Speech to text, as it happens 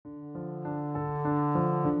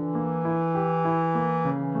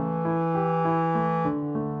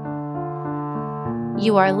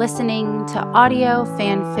You are listening to Audio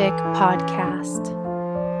Fanfic Podcast.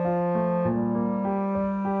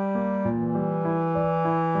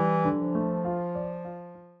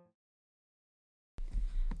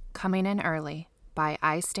 Coming in Early by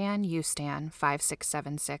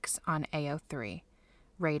IStanYouStan5676 on AO3.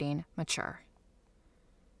 Rating Mature.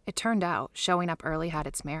 It turned out showing up early had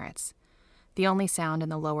its merits. The only sound in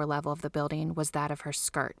the lower level of the building was that of her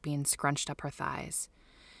skirt being scrunched up her thighs.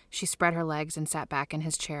 She spread her legs and sat back in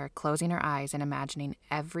his chair, closing her eyes and imagining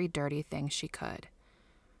every dirty thing she could.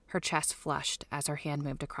 Her chest flushed as her hand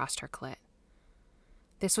moved across her clit.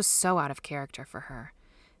 This was so out of character for her.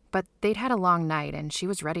 But they'd had a long night and she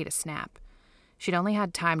was ready to snap. She'd only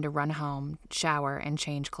had time to run home, shower, and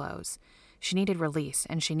change clothes. She needed release,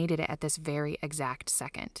 and she needed it at this very exact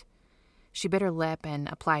second. She bit her lip and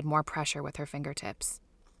applied more pressure with her fingertips.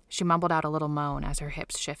 She mumbled out a little moan as her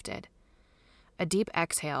hips shifted. A deep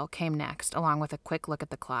exhale came next, along with a quick look at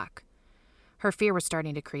the clock. Her fear was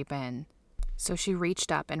starting to creep in, so she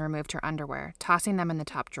reached up and removed her underwear, tossing them in the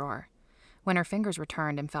top drawer. When her fingers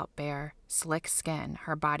returned and felt bare, slick skin,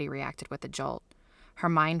 her body reacted with a jolt. Her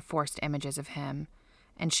mind forced images of him,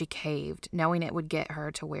 and she caved, knowing it would get her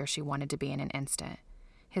to where she wanted to be in an instant.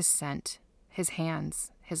 His scent, his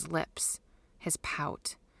hands, his lips, his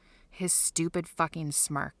pout, his stupid fucking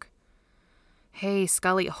smirk. "Hey,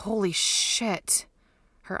 Scully, holy shit!"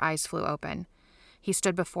 Her eyes flew open. He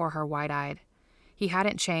stood before her wide-eyed. He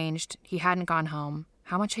hadn't changed. He hadn't gone home.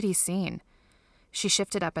 How much had he seen? She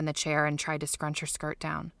shifted up in the chair and tried to scrunch her skirt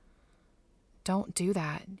down. "Don't do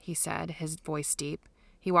that," he said, his voice deep.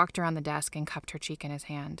 He walked around the desk and cupped her cheek in his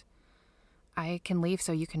hand. "I can leave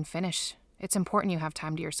so you can finish. It's important you have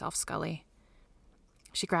time to yourself, Scully."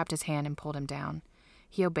 She grabbed his hand and pulled him down.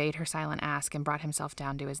 He obeyed her silent ask and brought himself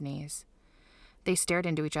down to his knees. They stared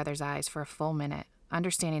into each other's eyes for a full minute,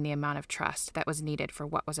 understanding the amount of trust that was needed for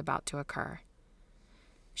what was about to occur.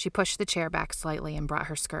 She pushed the chair back slightly and brought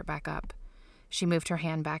her skirt back up. She moved her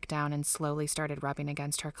hand back down and slowly started rubbing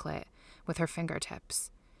against her clit with her fingertips.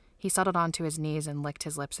 He settled onto his knees and licked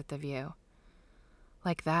his lips at the view.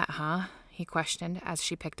 "Like that, huh?" he questioned as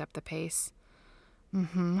she picked up the pace.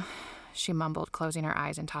 "Mm-hmm," she mumbled, closing her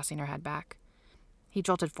eyes and tossing her head back. He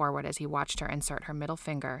jolted forward as he watched her insert her middle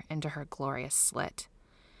finger into her glorious slit.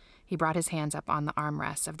 He brought his hands up on the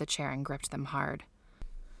armrests of the chair and gripped them hard.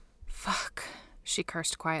 "Fuck," she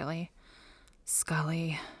cursed quietly.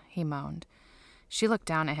 "Scully," he moaned. She looked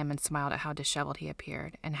down at him and smiled at how disheveled he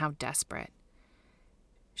appeared, and how desperate.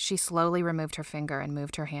 She slowly removed her finger and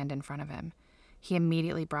moved her hand in front of him. He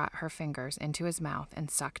immediately brought her fingers into his mouth and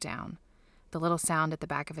sucked down. The little sound at the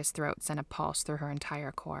back of his throat sent a pulse through her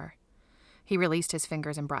entire core. He released his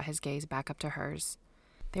fingers and brought his gaze back up to hers.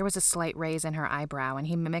 There was a slight raise in her eyebrow, and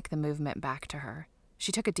he mimicked the movement back to her.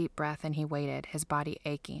 She took a deep breath, and he waited, his body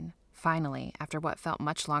aching. Finally, after what felt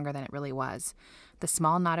much longer than it really was, the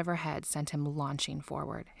small nod of her head sent him launching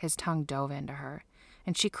forward. His tongue dove into her,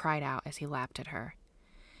 and she cried out as he lapped at her.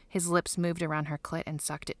 His lips moved around her clit and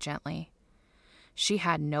sucked it gently. She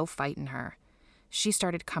had no fight in her. She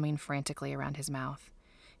started coming frantically around his mouth.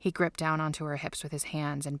 He gripped down onto her hips with his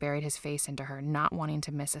hands and buried his face into her, not wanting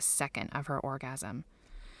to miss a second of her orgasm.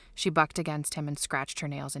 She bucked against him and scratched her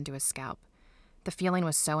nails into his scalp. The feeling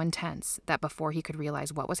was so intense that before he could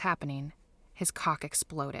realize what was happening, his cock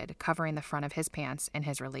exploded, covering the front of his pants in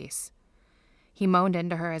his release. He moaned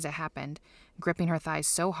into her as it happened, gripping her thighs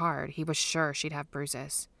so hard he was sure she'd have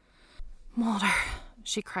bruises. "Mulder,"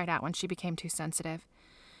 she cried out when she became too sensitive.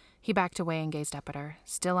 He backed away and gazed up at her,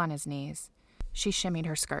 still on his knees. She shimmied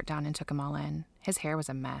her skirt down and took him all in. His hair was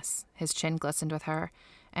a mess. His chin glistened with her,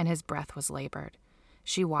 and his breath was labored.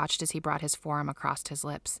 She watched as he brought his forearm across his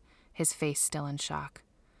lips, his face still in shock.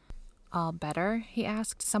 "All better?" he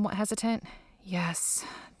asked, somewhat hesitant. "Yes,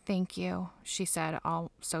 thank you," she said,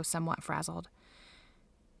 also somewhat frazzled.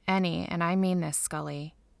 And I mean this,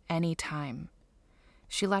 Scully, any time."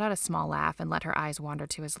 She let out a small laugh and let her eyes wander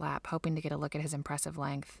to his lap, hoping to get a look at his impressive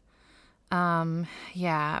length.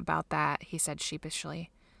 Yeah, about that," he said sheepishly.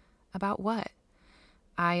 "About what?"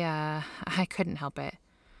 I couldn't help it."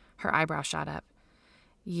 Her eyebrow shot up.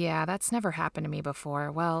 "Yeah, that's never happened to me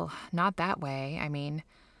before. Well, not that way, I mean."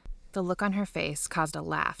 The look on her face caused a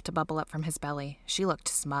laugh to bubble up from his belly. She looked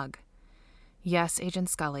smug. "Yes, Agent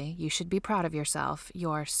Scully, you should be proud of yourself.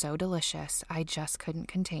 You're so delicious, I just couldn't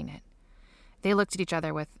contain it." They looked at each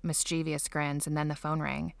other with mischievous grins, and then the phone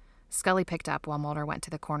rang. Scully picked up while Mulder went to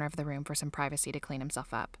the corner of the room for some privacy to clean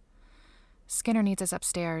himself up. "Skinner needs us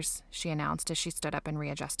upstairs," she announced as she stood up and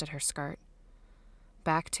readjusted her skirt.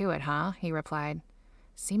 "Back to it, huh?" he replied.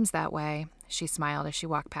 "Seems that way," she smiled as she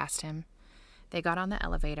walked past him. They got on the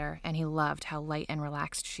elevator, and he loved how light and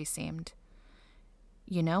relaxed she seemed.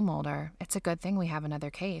 "You know, Mulder, it's a good thing we have another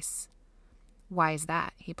case." "Why is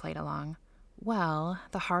that?" He played along. "Well,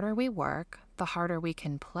 the harder we work, the harder we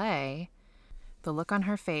can play." The look on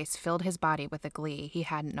her face filled his body with a glee he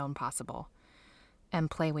hadn't known possible. "And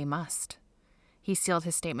play we must." He sealed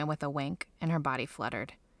his statement with a wink, and her body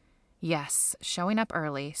fluttered. Yes, showing up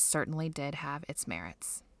early certainly did have its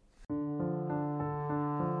merits.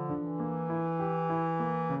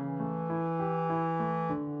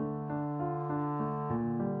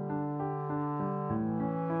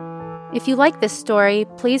 If you like this story,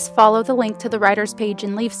 please follow the link to the writer's page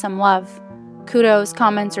and leave some love. Kudos,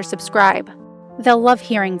 comments, or subscribe. They'll love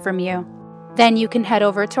hearing from you. Then you can head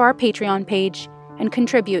over to our Patreon page and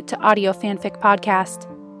contribute to Audio Fanfic Podcast.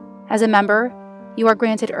 As a member, you are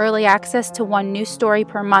granted early access to one new story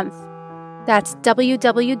per month. That's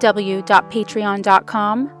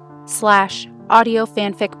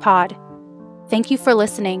www.patreon.com/audiofanficpod. Thank you for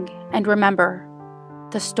listening, and remember,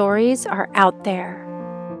 the stories are out there.